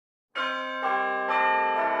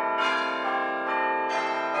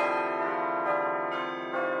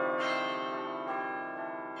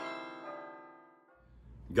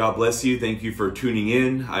God bless you. Thank you for tuning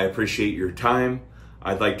in. I appreciate your time.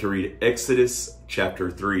 I'd like to read Exodus chapter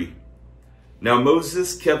 3. Now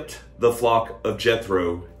Moses kept the flock of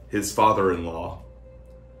Jethro, his father-in-law,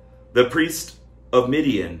 the priest of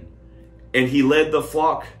Midian, and he led the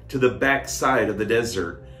flock to the backside of the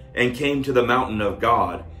desert and came to the mountain of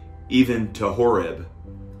God, even to Horeb.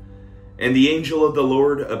 And the angel of the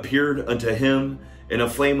Lord appeared unto him in a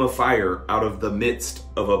flame of fire out of the midst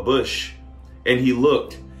of a bush. And he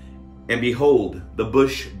looked, and behold, the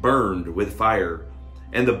bush burned with fire,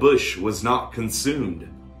 and the bush was not consumed.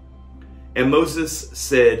 And Moses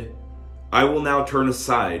said, I will now turn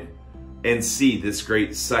aside and see this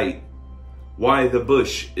great sight, why the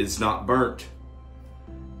bush is not burnt.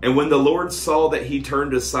 And when the Lord saw that he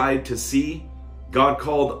turned aside to see, God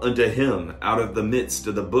called unto him out of the midst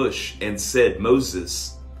of the bush and said,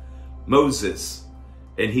 Moses, Moses.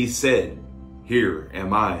 And he said, Here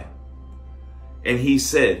am I. And he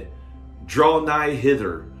said, Draw nigh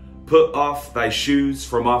hither, put off thy shoes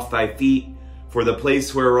from off thy feet, for the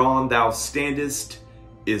place whereon thou standest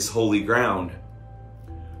is holy ground.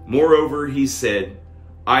 Moreover he said,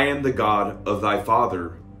 I am the God of thy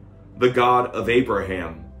father, the God of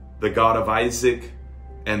Abraham, the God of Isaac,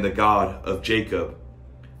 and the God of Jacob.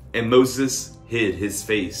 And Moses hid his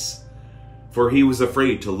face, for he was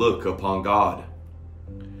afraid to look upon God.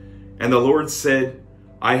 And the Lord said,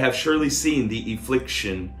 I have surely seen the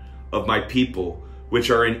affliction of my people,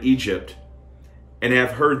 which are in Egypt, and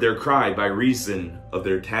have heard their cry by reason of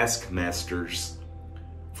their taskmasters.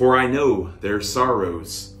 For I know their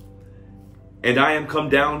sorrows. And I am come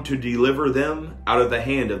down to deliver them out of the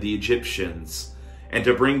hand of the Egyptians, and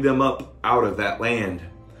to bring them up out of that land,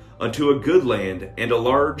 unto a good land and a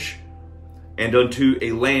large, and unto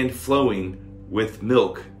a land flowing with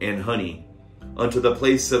milk and honey, unto the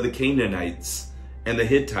place of the Canaanites, and the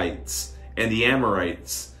Hittites, and the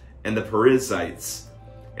Amorites, and the Perizzites,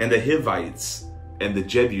 and the Hivites, and the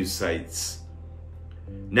Jebusites.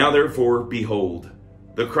 Now therefore, behold,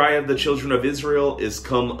 the cry of the children of Israel is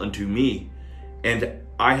come unto me, and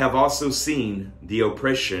I have also seen the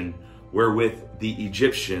oppression wherewith the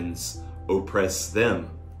Egyptians oppress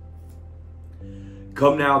them.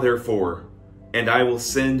 Come now therefore, and I will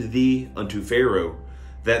send thee unto Pharaoh,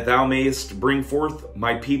 that thou mayest bring forth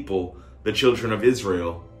my people, the children of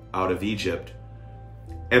Israel, out of Egypt.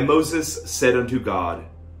 And Moses said unto God,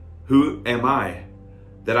 Who am I,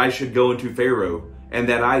 that I should go unto Pharaoh, and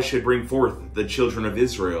that I should bring forth the children of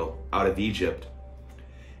Israel out of Egypt?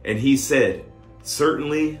 And he said,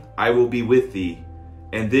 Certainly I will be with thee,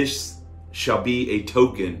 and this shall be a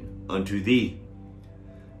token unto thee,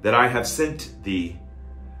 that I have sent thee.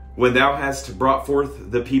 When thou hast brought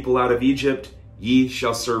forth the people out of Egypt, ye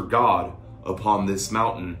shall serve God upon this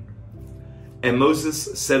mountain. And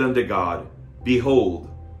Moses said unto God, Behold,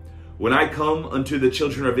 when I come unto the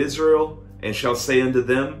children of Israel, and shall say unto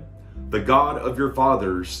them, The God of your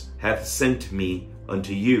fathers hath sent me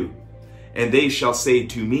unto you. And they shall say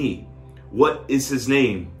to me, What is his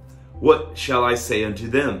name? What shall I say unto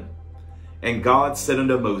them? And God said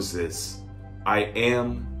unto Moses, I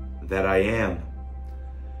am that I am.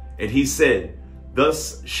 And he said,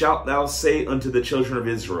 Thus shalt thou say unto the children of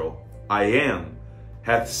Israel, I am,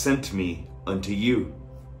 hath sent me unto you.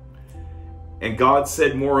 And God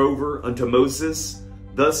said moreover unto Moses,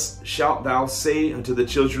 Thus shalt thou say unto the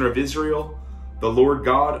children of Israel, The Lord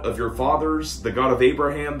God of your fathers, the God of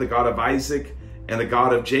Abraham, the God of Isaac, and the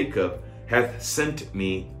God of Jacob, hath sent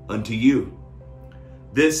me unto you.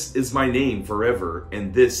 This is my name forever,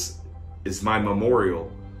 and this is my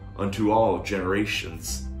memorial unto all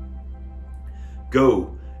generations.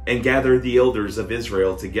 Go and gather the elders of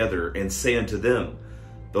Israel together, and say unto them,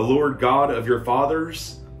 The Lord God of your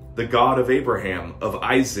fathers, the God of Abraham, of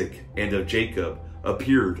Isaac, and of Jacob,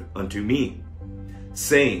 appeared unto me,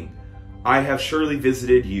 saying, I have surely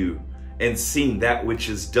visited you, and seen that which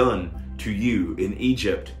is done to you in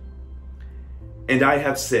Egypt. And I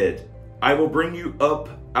have said, I will bring you up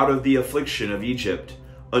out of the affliction of Egypt,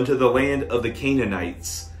 unto the land of the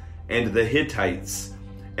Canaanites, and the Hittites,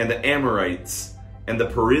 and the Amorites, and the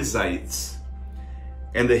Perizzites,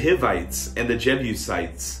 and the Hivites, and the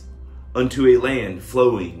Jebusites, unto a land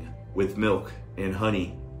flowing with milk and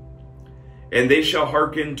honey. And they shall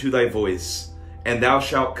hearken to thy voice, and thou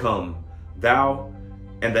shalt come, thou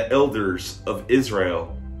and the elders of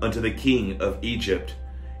Israel, unto the king of Egypt,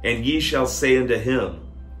 and ye shall say unto him,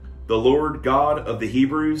 The Lord God of the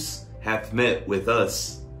Hebrews hath met with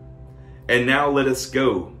us. And now let us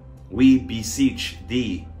go, we beseech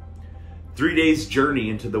thee, 3 days' journey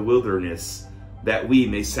into the wilderness, that we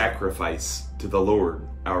may sacrifice to the Lord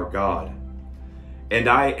our God. And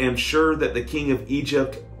I am sure that the king of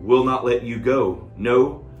Egypt will not let you go,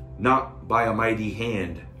 no, not by a mighty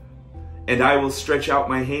hand. And I will stretch out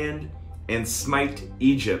my hand and smite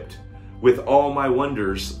Egypt with all my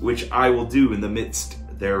wonders, which I will do in the midst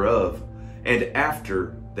thereof, and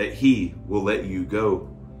after that he will let you go.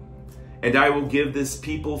 And I will give this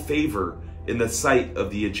people favor in the sight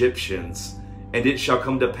of the Egyptians, and it shall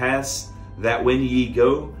come to pass that when ye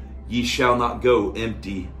go, ye shall not go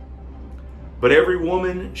empty. But every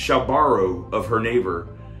woman shall borrow of her neighbor,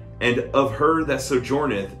 and of her that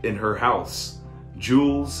sojourneth in her house,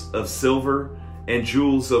 jewels of silver, and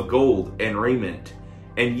jewels of gold, and raiment,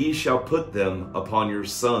 and ye shall put them upon your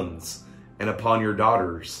sons, and upon your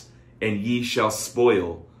daughters, and ye shall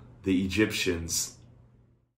spoil the Egyptians.